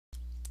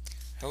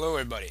Hello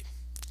everybody,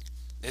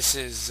 this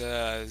is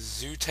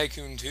Zoo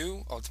Tycoon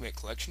 2 Ultimate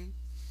Collection,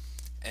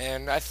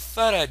 and I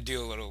thought I'd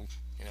do a little,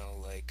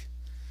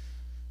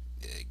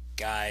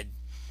 guide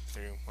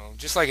through, well,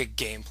 just like a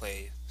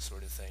gameplay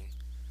sort of thing,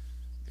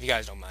 if you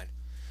guys don't mind.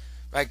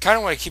 But I kind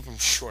of want to keep them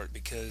short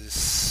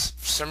because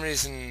for some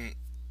reason,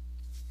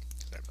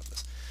 sorry about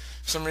this,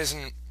 for some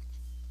reason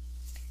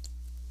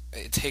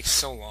it takes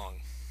so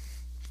long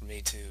for me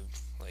to,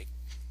 like,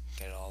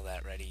 get all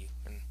that ready,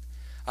 and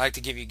I like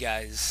to give you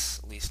guys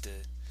at least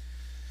a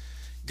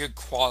good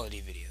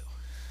quality video.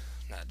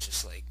 Not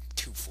just like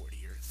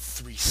 240 or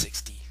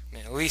 360.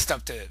 Man, at least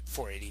up to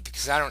 480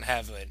 because I don't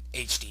have an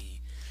HD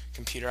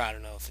computer. I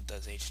don't know if it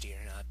does HD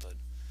or not, but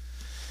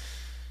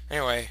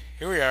anyway,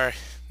 here we are.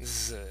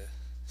 This is a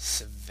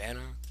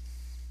Savannah.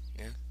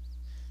 Yeah.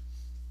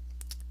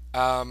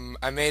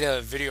 I made a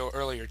video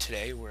earlier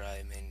today where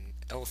I made an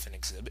elephant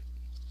exhibit,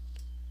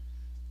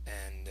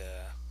 and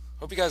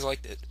hope you guys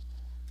liked it.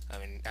 I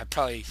mean, I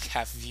probably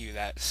half of you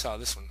that saw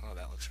this one. Oh,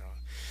 that looks wrong.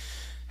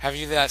 Half of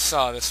you that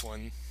saw this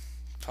one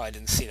probably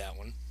didn't see that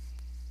one.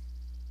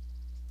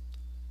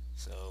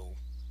 So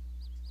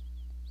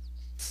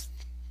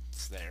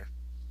it's there.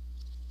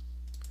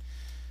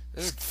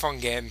 This is a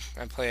fun game.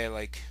 I play it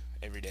like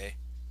every day.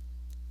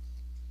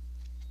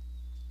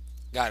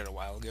 Got it a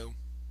while ago.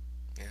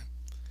 Yeah.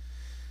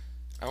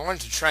 I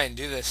wanted to try and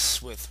do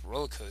this with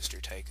Roller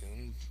Coaster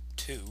Tycoon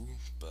 2,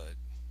 but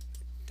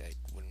that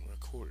wouldn't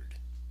record.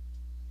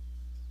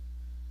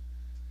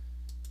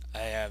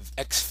 I have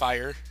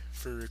X-Fire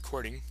for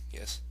recording.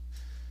 Yes,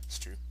 it's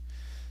true.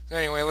 So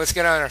anyway, let's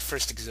get on our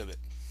first exhibit.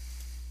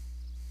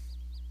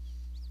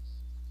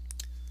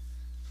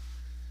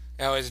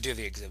 I always do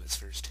the exhibits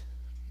first.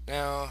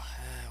 Now,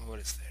 what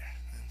is there?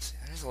 Let's see.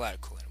 There's a lot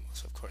of cool animals.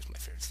 So of course, my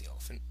favorite's the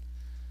elephant.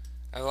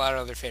 I have a lot of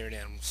other favorite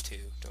animals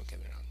too. Don't get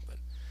me wrong, but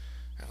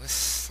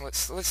let's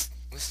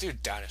do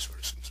dinosaurs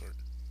of some sort.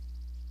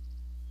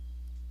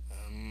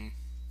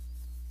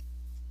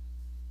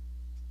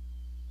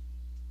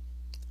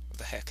 What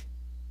the heck?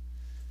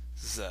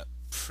 This is a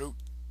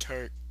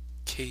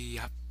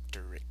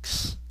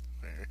Protarchaeopteryx.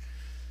 Whatever.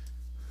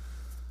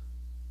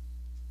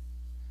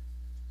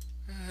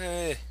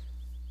 I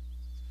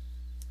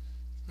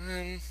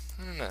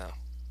don't know.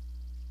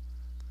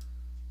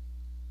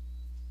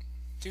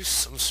 Do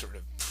some sort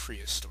of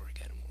prehistoric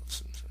animal of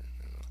some sort.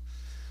 I don't know.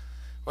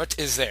 What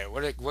is there?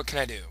 What can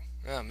I do?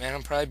 Oh man,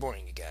 I'm probably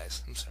boring you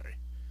guys. I'm sorry.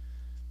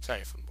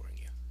 Sorry if I'm boring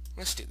you.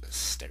 Let's do this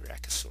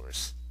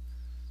Styracosaurus.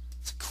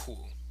 It's a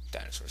cool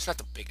dinosaur. It's not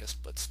the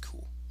biggest, but it's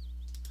cool.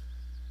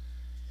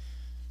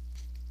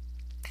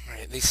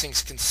 Alright, these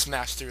things can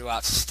smash through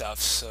lots of stuff,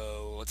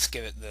 so let's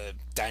give it the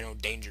Dino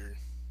Danger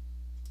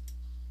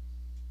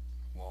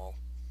wall.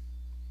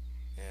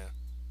 Yeah.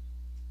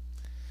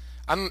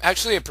 I'm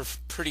actually a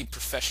pretty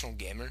professional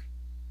gamer.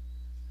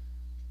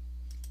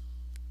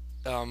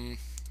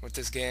 With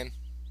this game.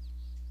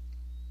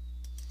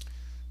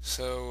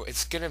 So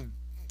it's gonna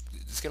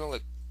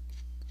look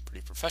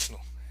pretty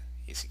professional,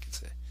 as you could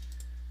say.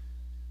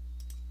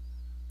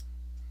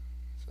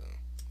 So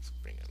let's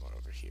bring it on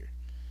over here.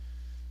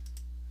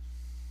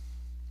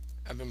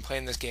 I've been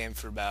playing this game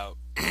for about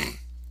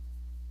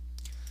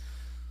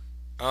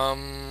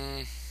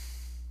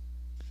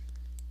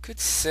could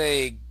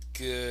say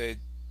good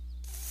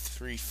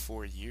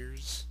 3-4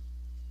 years.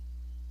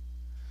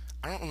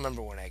 I don't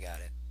remember when I got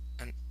it.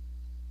 And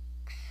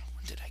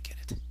when did I get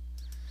it?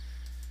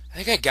 I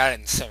think I got it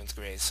in 7th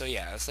grade. So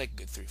yeah, it's like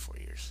good 3-4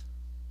 years.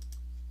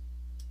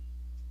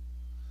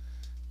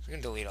 So I'm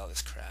gonna delete all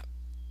this crap.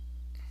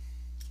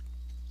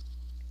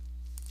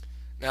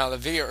 Now the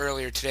video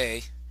earlier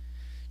today,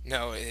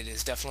 no, it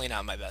is definitely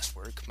not my best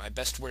work. My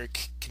best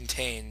work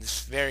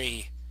contains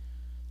very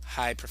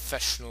high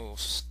professional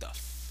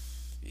stuff.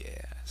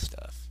 Yeah,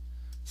 stuff.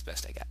 It's the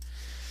best I got.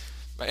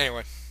 But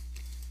anyway,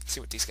 let's see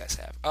what these guys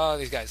have. Oh,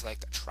 these guys like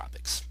the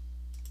tropics.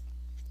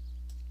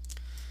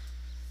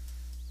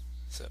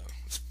 So,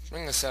 let's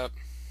bring this up.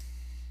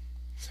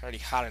 It's already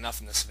hot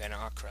enough in the savannah.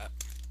 Oh, crap.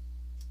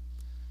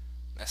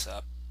 Mess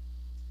up.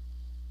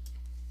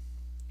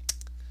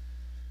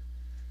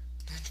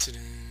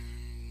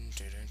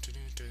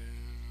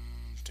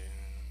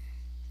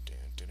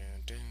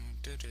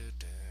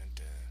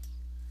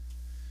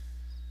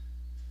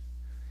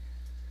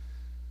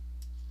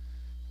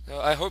 So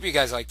I hope you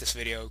guys like this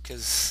video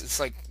because it's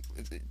like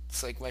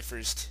my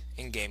first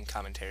in-game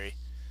commentary.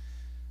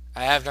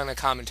 I have done a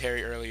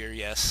commentary earlier,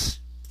 yes,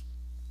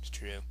 it's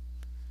true.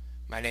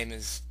 My name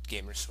is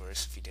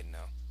Gamersource, if you didn't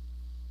know.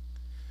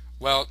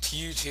 Well, to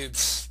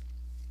YouTube's,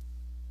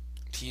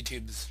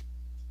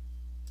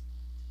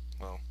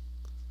 well,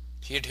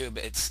 to YouTube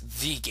it's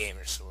the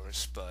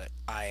Gamersource, but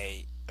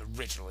I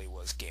originally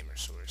was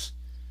Gamersource.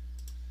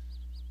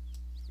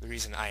 The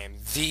reason I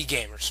am the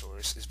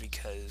Gamersource is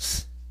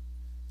because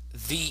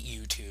the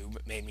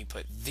YouTube made me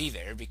put the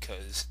there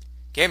because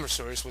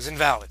Gamersource was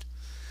invalid.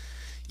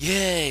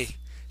 Yay!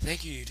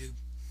 Thank you, YouTube.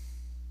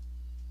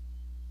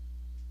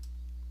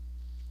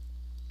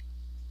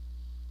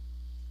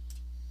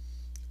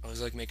 I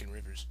always like making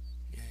rivers.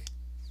 Yay.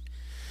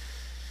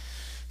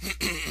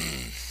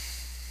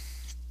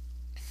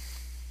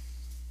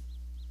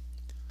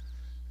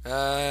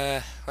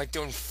 I like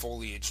doing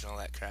foliage and all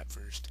that crap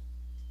first.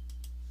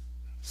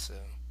 So,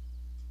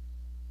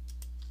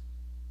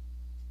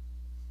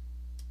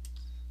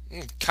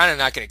 I'm kind of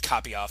not going to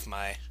copy off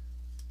my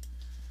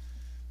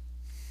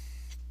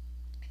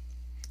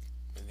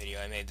video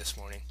I made this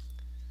morning.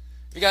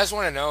 If you guys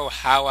want to know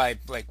how I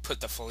like put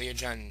the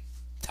foliage on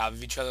top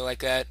of each other like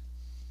that,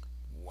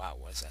 wow,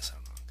 what does that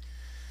sound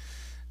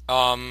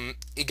wrong?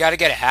 You got to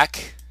get a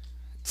hack.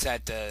 It's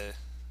at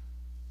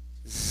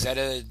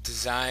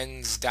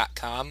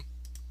zetadesigns.com.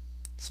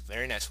 It's a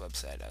very nice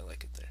website. I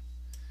like it there.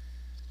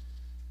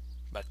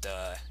 But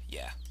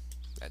yeah,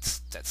 that's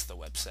the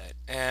website.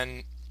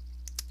 And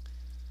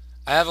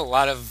I have a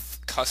lot of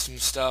custom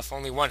stuff.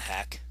 Only one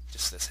hack,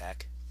 just this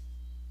hack.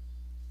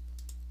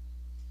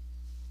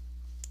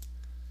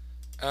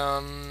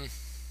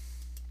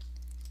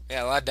 Yeah,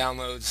 a lot of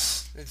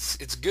downloads.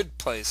 It's a good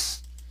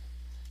place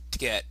to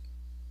get,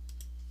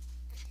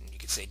 you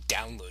could say,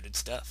 downloaded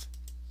stuff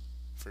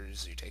for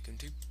Zoo Tycoon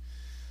 2.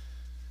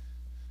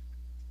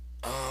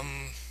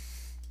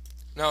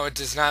 No, it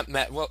does not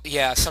matter. Well,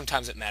 yeah,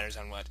 sometimes it matters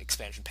on what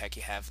expansion pack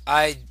you have.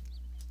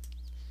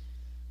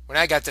 When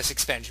I got this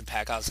expansion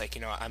pack, I was like,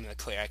 you know what, I'm in the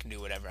clear. I can do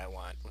whatever I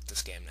want with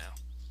this game now.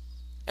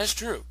 And it's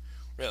true,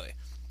 really.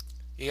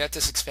 You got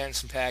this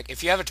expansion pack.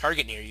 If you have a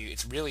Target near you,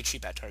 it's really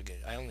cheap at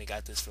Target. I only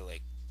got this for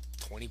like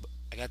 20.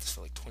 I got this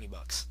for like 20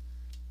 bucks.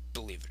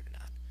 Believe it or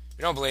not. If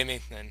you don't believe me,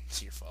 then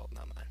it's your fault,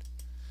 not mine.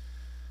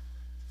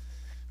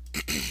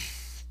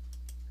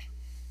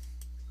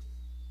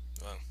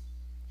 Well,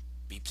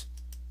 beeps.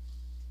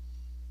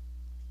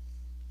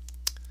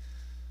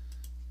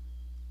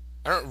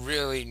 I don't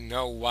really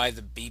know why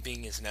the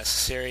beeping is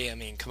necessary. I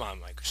mean, come on,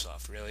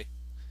 Microsoft, really?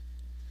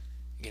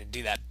 You're gonna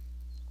do that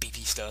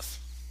beepy stuff?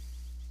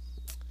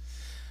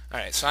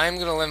 Alright, so I'm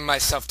gonna limit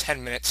myself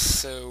 10 minutes,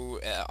 so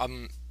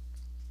I'm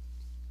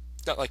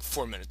got like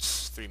 4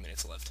 minutes, 3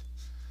 minutes left.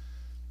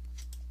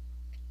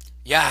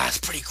 Yeah, it's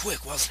pretty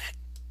quick, wasn't it?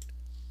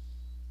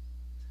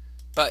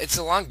 But it's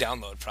a long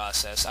download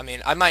process. I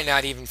mean, I might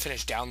not even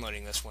finish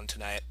downloading this one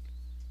tonight.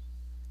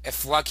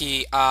 If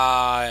lucky,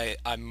 I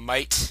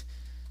might,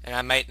 and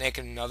I might make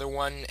another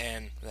one,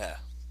 and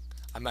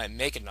I might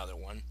make another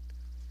one,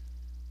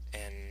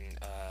 and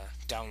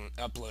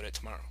upload it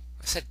tomorrow.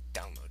 I said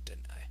download,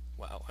 didn't I?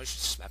 Wow, I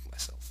should smack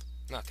myself.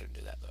 I'm not gonna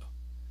do that though,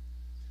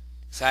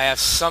 because I have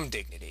some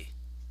dignity.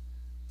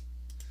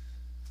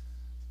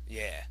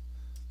 Yeah.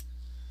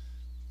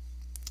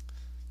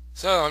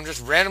 So I'm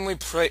just randomly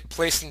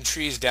placing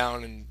trees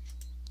down and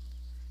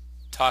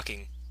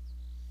talking.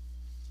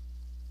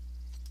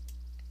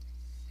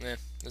 Yeah,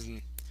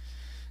 isn't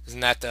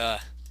that the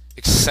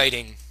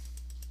exciting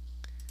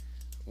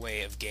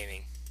way of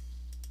gaming?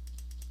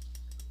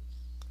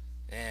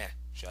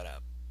 Shut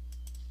up.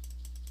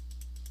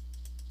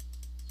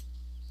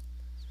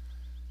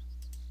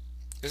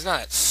 It's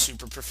not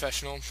super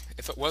professional.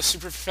 If it was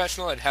super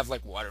professional, I'd have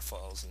like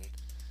waterfalls and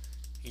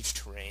huge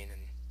terrain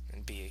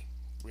and be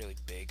really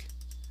big.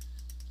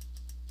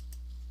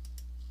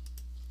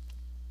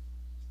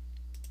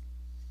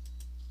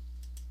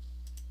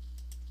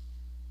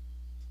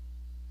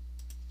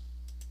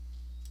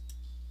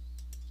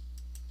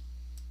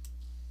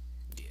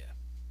 Yeah.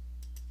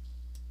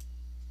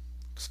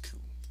 Looks cool.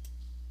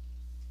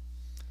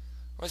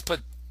 Let's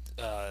put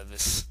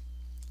this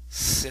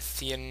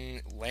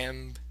Scythian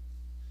lamb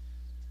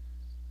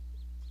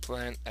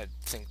plant. I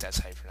think that's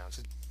how you pronounce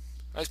it.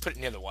 I always put it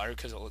near the water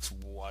because it looks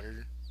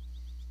watery.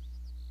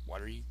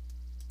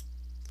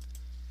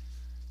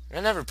 And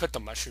I never put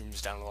the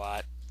mushrooms down a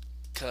lot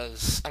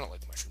because I don't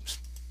like mushrooms.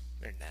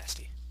 They're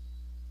nasty.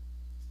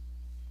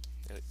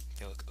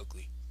 They look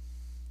ugly.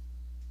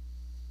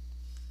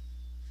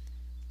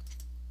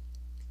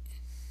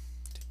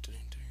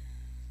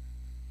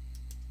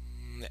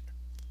 There.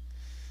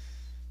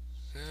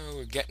 So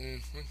we're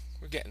getting there.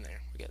 We're getting there.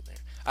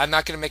 I'm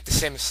not gonna make the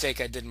same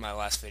mistake I did in my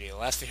last video.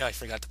 Last video I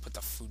forgot to put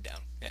the food down.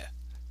 Yeah.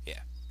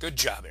 Good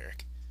job,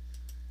 Eric.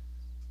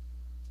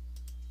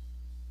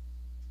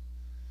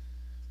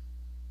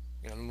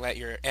 You're gonna let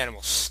your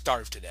animals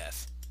starve to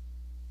death.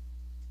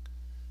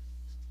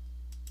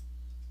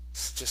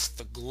 It's just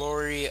the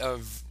glory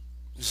of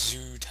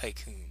Zoo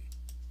Tycoon.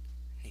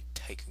 A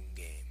tycoon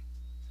game.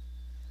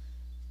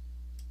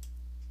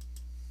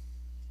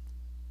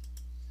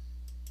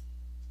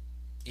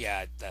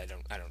 Yeah,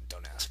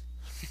 don't ask.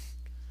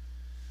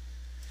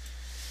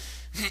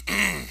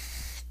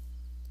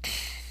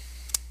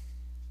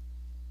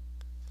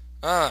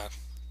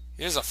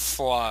 Here's a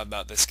flaw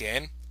about this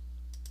game.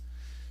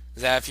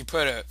 Is that if you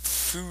put a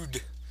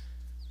food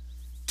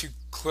too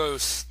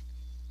close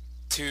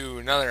to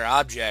another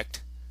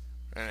object,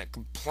 and it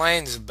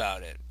complains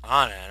about it,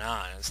 on and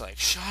on. It's like,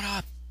 shut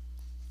up!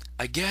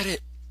 I get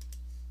it!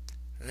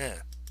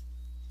 Yeah.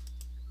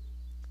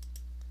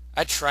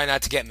 I try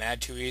not to get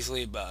mad too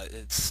easily, but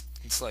it's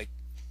like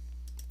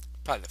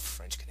probably the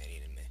French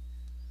Canadian in me.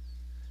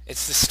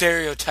 It's the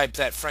stereotype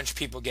that French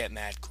people get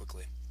mad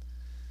quickly.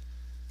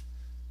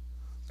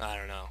 I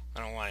don't know.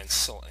 I don't want to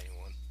insult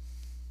anyone.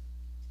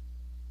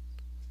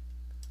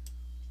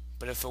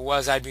 But if it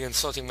was, I'd be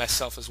insulting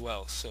myself as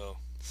well. So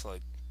it's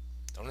like,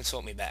 don't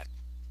insult me back.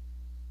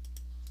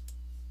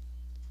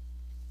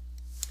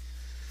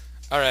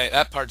 Alright,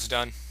 that part's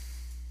done.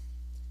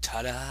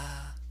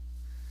 Ta-da!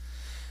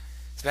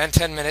 It's been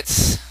 10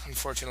 minutes,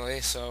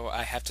 unfortunately, so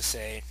I have to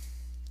say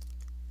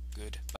goodbye.